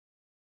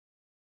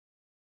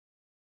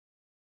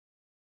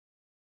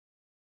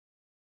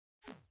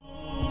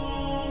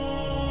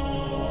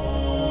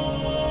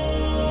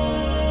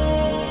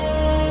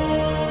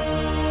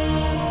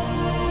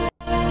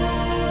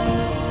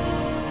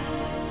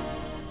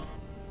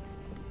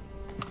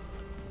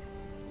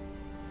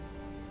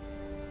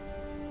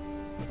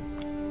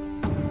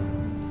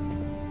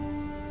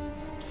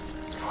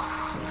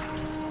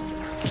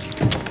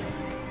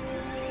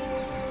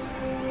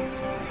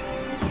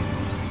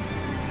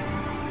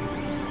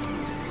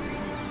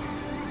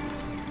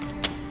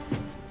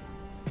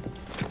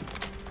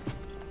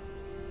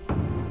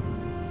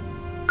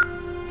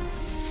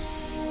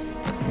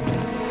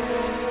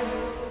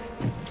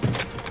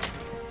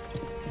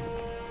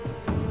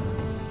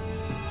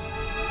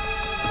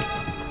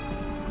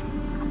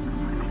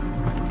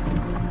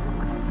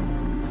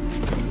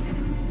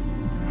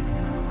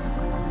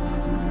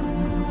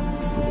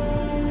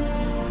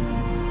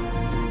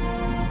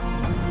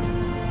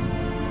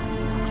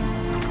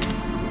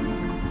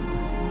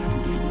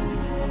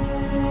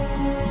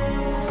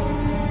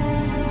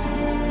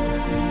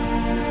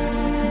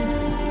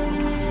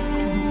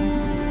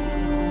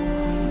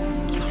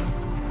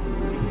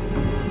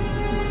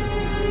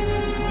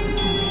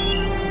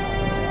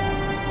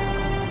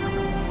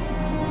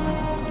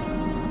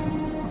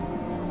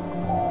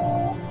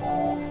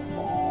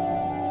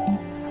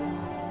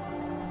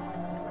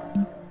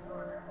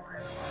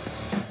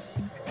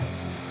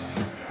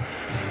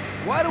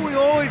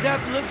always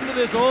have to listen to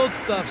this old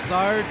stuff,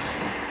 Sarge?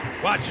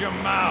 Watch your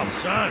mouth,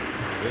 son.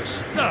 This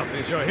stuff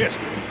is your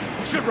history.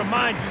 It should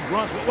remind you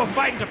grunts what we're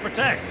fighting to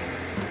protect.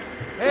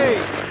 Hey,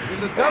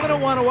 if the governor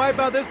want to wipe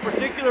out this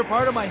particular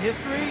part of my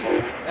history,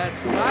 that's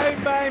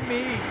fine by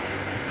me.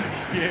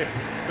 Yeah,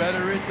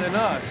 better it than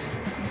us.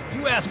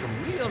 You ask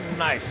them real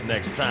nice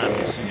next time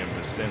you see them,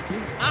 Vicente.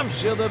 I'm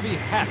sure they'll be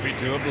happy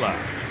to oblige.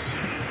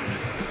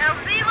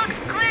 LZ looks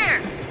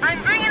clear.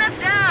 I'm bringing us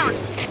down.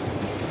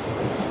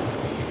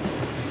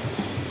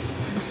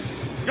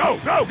 Go,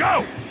 go,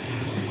 go!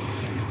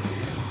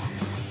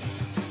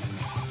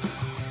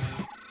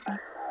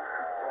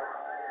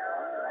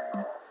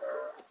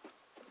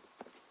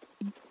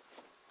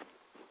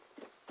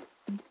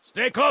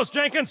 Stay close,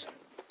 Jenkins.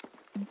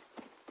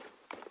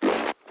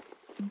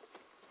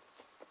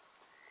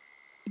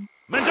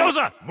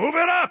 Mendoza, move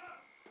it up!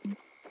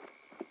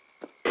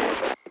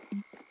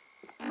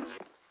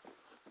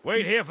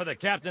 Wait here for the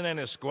captain and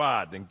his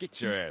squad, then get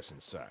your ass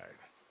inside.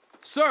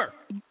 Sir!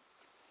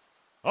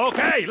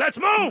 Okay, let's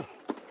move!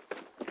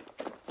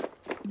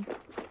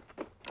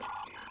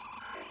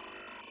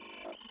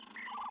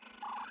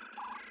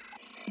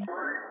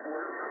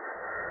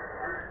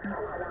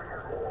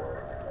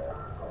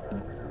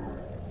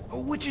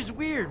 Which is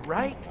weird,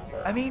 right?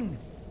 I mean,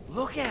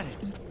 look at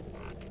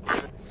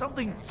it.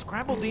 Something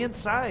scrambled the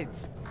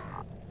insides.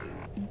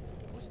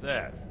 What's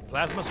that?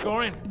 Plasma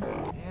scoring?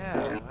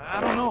 Yeah,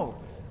 I don't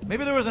know.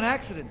 Maybe there was an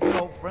accident, you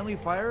know, friendly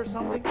fire or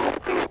something?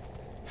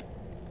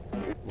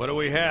 What do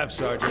we have,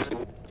 Sergeant?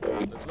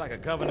 Looks like a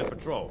Covenant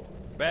patrol.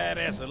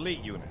 Badass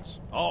elite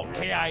units. All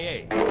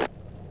KIA.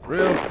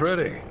 Real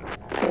pretty.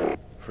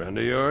 Friend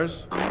of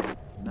yours?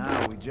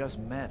 Nah, we just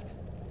met.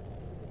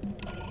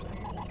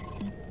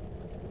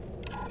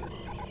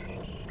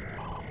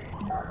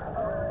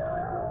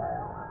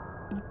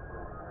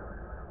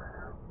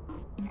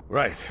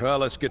 Right, well,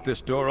 let's get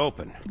this door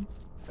open.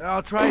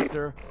 I'll try,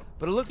 sir.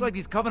 But it looks like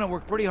these Covenant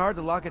worked pretty hard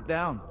to lock it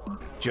down.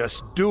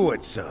 Just do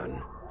it,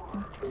 son.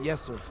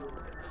 Yes, sir.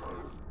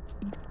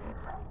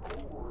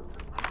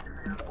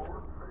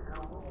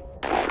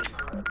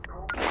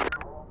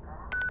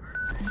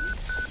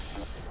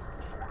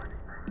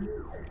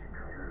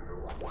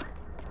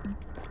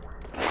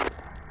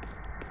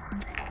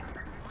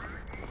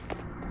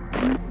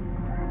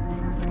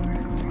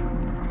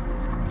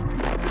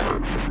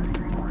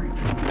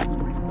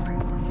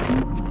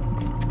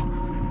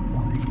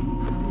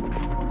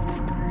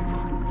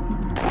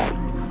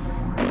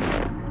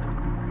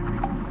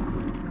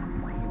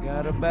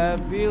 Got a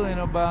bad feeling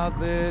about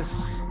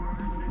this.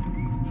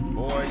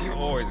 Boy, you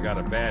always got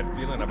a bad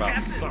feeling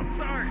about something.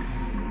 Sarge,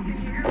 can you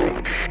hear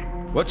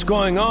me? What's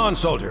going on,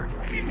 soldier?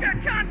 He's got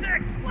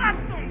contact. Lost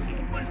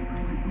them. But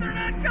they're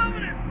not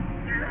Covenant.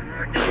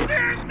 They're just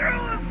tearing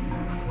through us.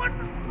 What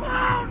the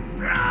clown?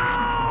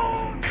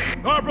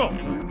 No!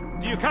 Corporal,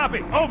 do you copy?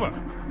 Over.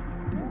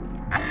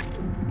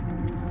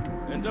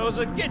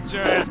 Mendoza, get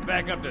your ass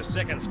back up to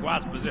second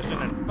squad's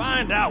position and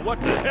find out what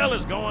the hell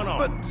is going on.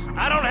 But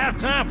I don't have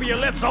time for your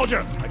lip,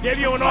 soldier. I gave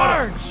you an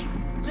Sarge! order.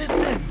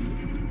 Listen!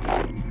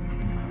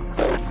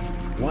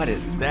 What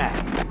is that?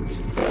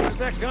 Where's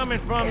that coming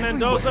from, Everywhere.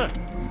 Mendoza?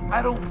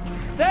 I don't...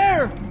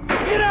 There!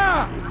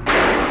 Mira!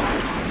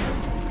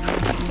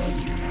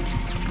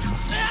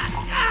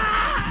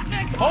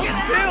 Hold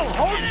still!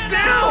 Hold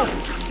still!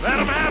 Let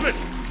him have it!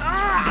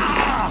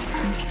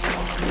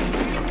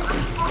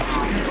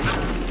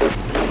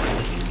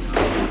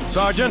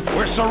 Sergeant,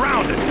 we're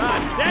surrounded.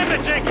 God damn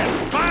it,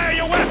 Jenkins! Fire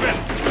your weapon!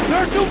 There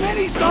are too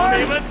many, Don't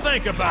Sarge! even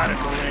think about it,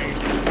 Marine.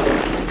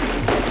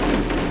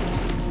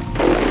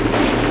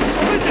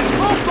 Listen,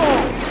 local!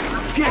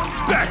 Get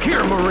back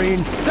here,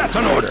 Marine. That's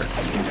an order.